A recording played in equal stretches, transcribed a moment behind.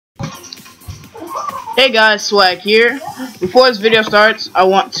Hey guys, Swag here. Before this video starts, I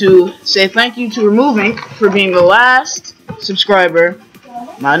want to say thank you to Removing for being the last subscriber,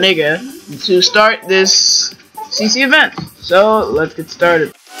 my nigga, to start this CC event. So, let's get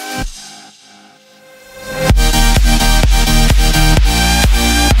started.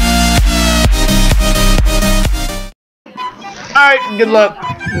 Alright, good luck.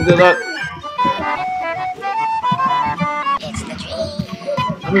 Good luck.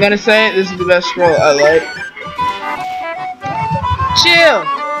 I'm gonna say this is the best scroll I like. Chill!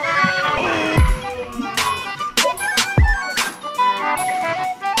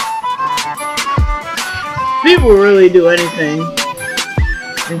 People really do anything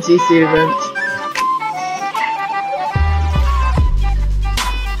in CC events.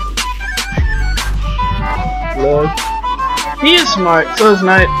 Look. He is smart, so is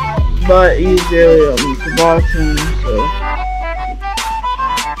Knight, but he's really forgotten, so.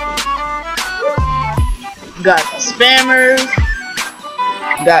 Got spammers,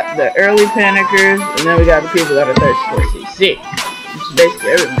 got the early panickers, and then we got the people that are thirsty for CC, which is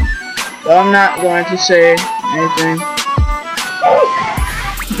basically everyone. So I'm not going to say anything.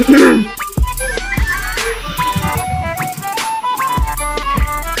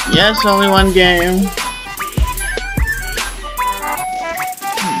 Yes, only one game.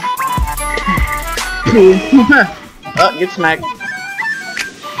 Oh, get smacked.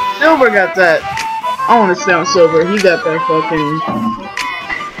 Silver got that. I want to sound Silver. He got that fucking,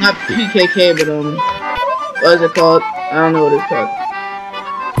 not PKK, but what is it called? I don't know what it's called.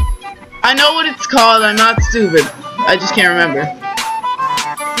 I know what it's called. I'm not stupid. I just can't remember.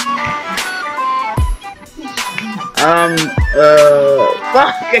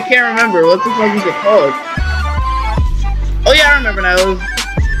 Fuck, I can't remember. What the fuck is it called? Oh yeah, I remember now. It was,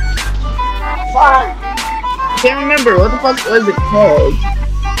 fuck. I can't remember. What the fuck was it called?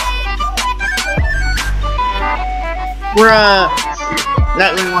 We're,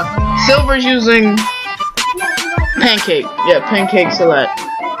 that one. Silver's using Pancake. Yeah, Pancake Select.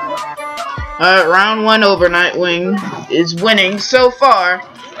 Round 1 over Nightwing is winning so far.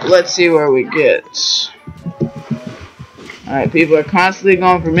 Let's see where we get. Alright, people are constantly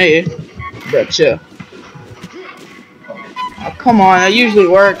going for me. But chill. Oh, come on, that usually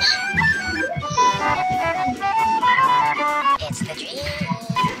works.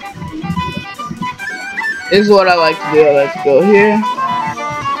 This is what I like to do. I like to go here.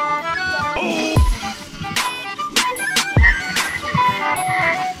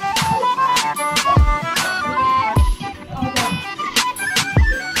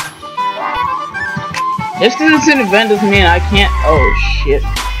 Just because it's an event doesn't mean I can't. Oh shit.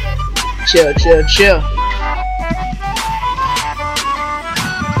 Chill, chill, chill.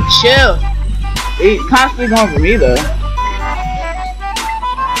 Chill. He's constantly going for me though.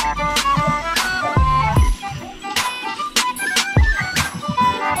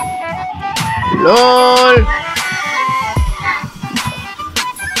 LOL.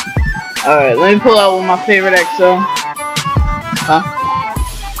 Alright, let me pull out one of my favorite XO. Huh?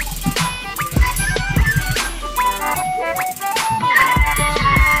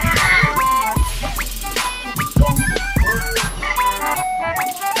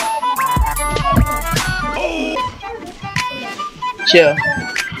 Chill.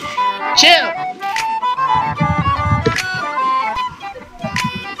 Chill!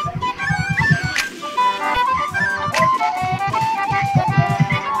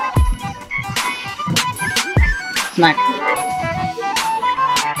 Smack.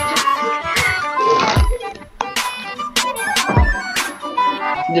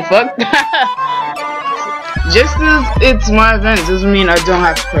 The fuck? Just as it's my event doesn't mean I don't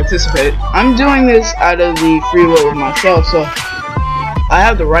have to participate. I'm doing this out of the free will of myself, so I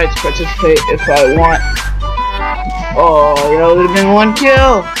have the right to participate if I want. Oh, that would have been 1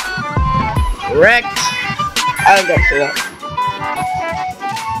 kill. Wrecked. I don't gotta say that.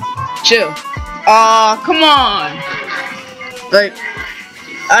 Chill. Aw, come on! Like,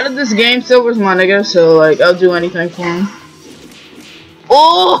 out of this game, Silver's my nigga, so, like, I'll do anything for him.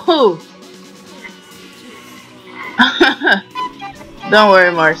 Oh! Don't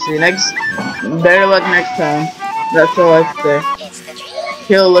worry, Marcy. Better luck next time. That's all I have to say.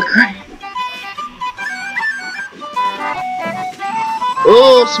 He'll look right.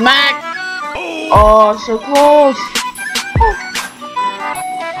 Oh, smack! Oh, so close!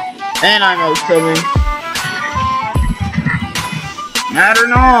 And I'm out-killing. I don't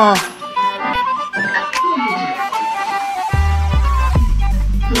know.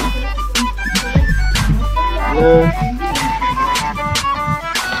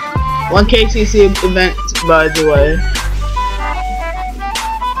 One KCC event, by the way.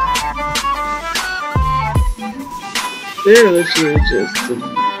 They're literally just...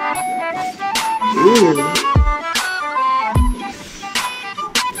 Ooh.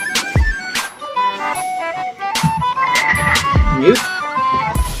 Mute.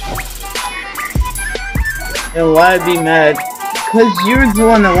 And why be mad? Cause you're the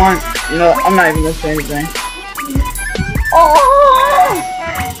one that wants... You know, I'm not even gonna say anything. Oh!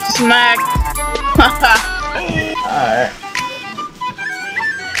 Smack! Alright.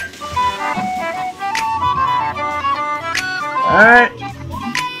 Alright.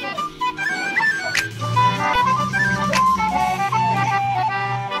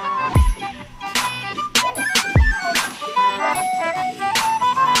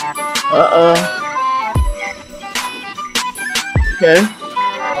 Uh-oh. Okay.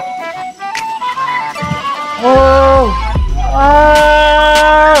 Oh!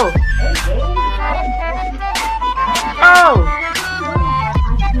 Oh! Oh!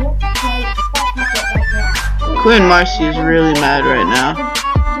 Queen Marcy is really mad right now.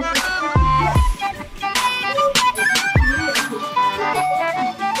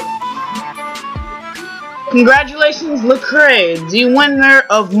 Congratulations, Lecrae, the winner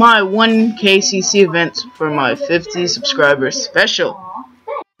of my 1KCC event for my 50 subscribers special.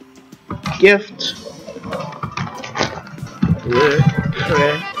 Gift.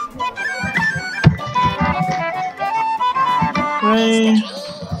 Lecrae.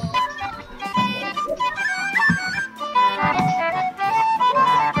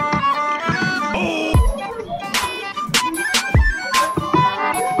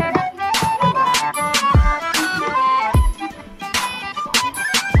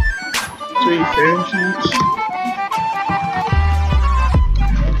 Three fair chance.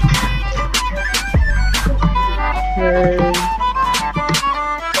 Okay.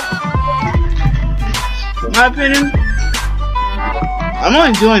 In my opinion, I'm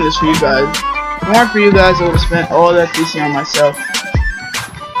only doing this for you guys. If it weren't for you guys, I would have spent all that CC on myself.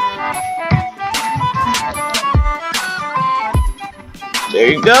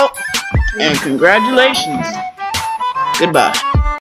 There you go. And congratulations. Goodbye.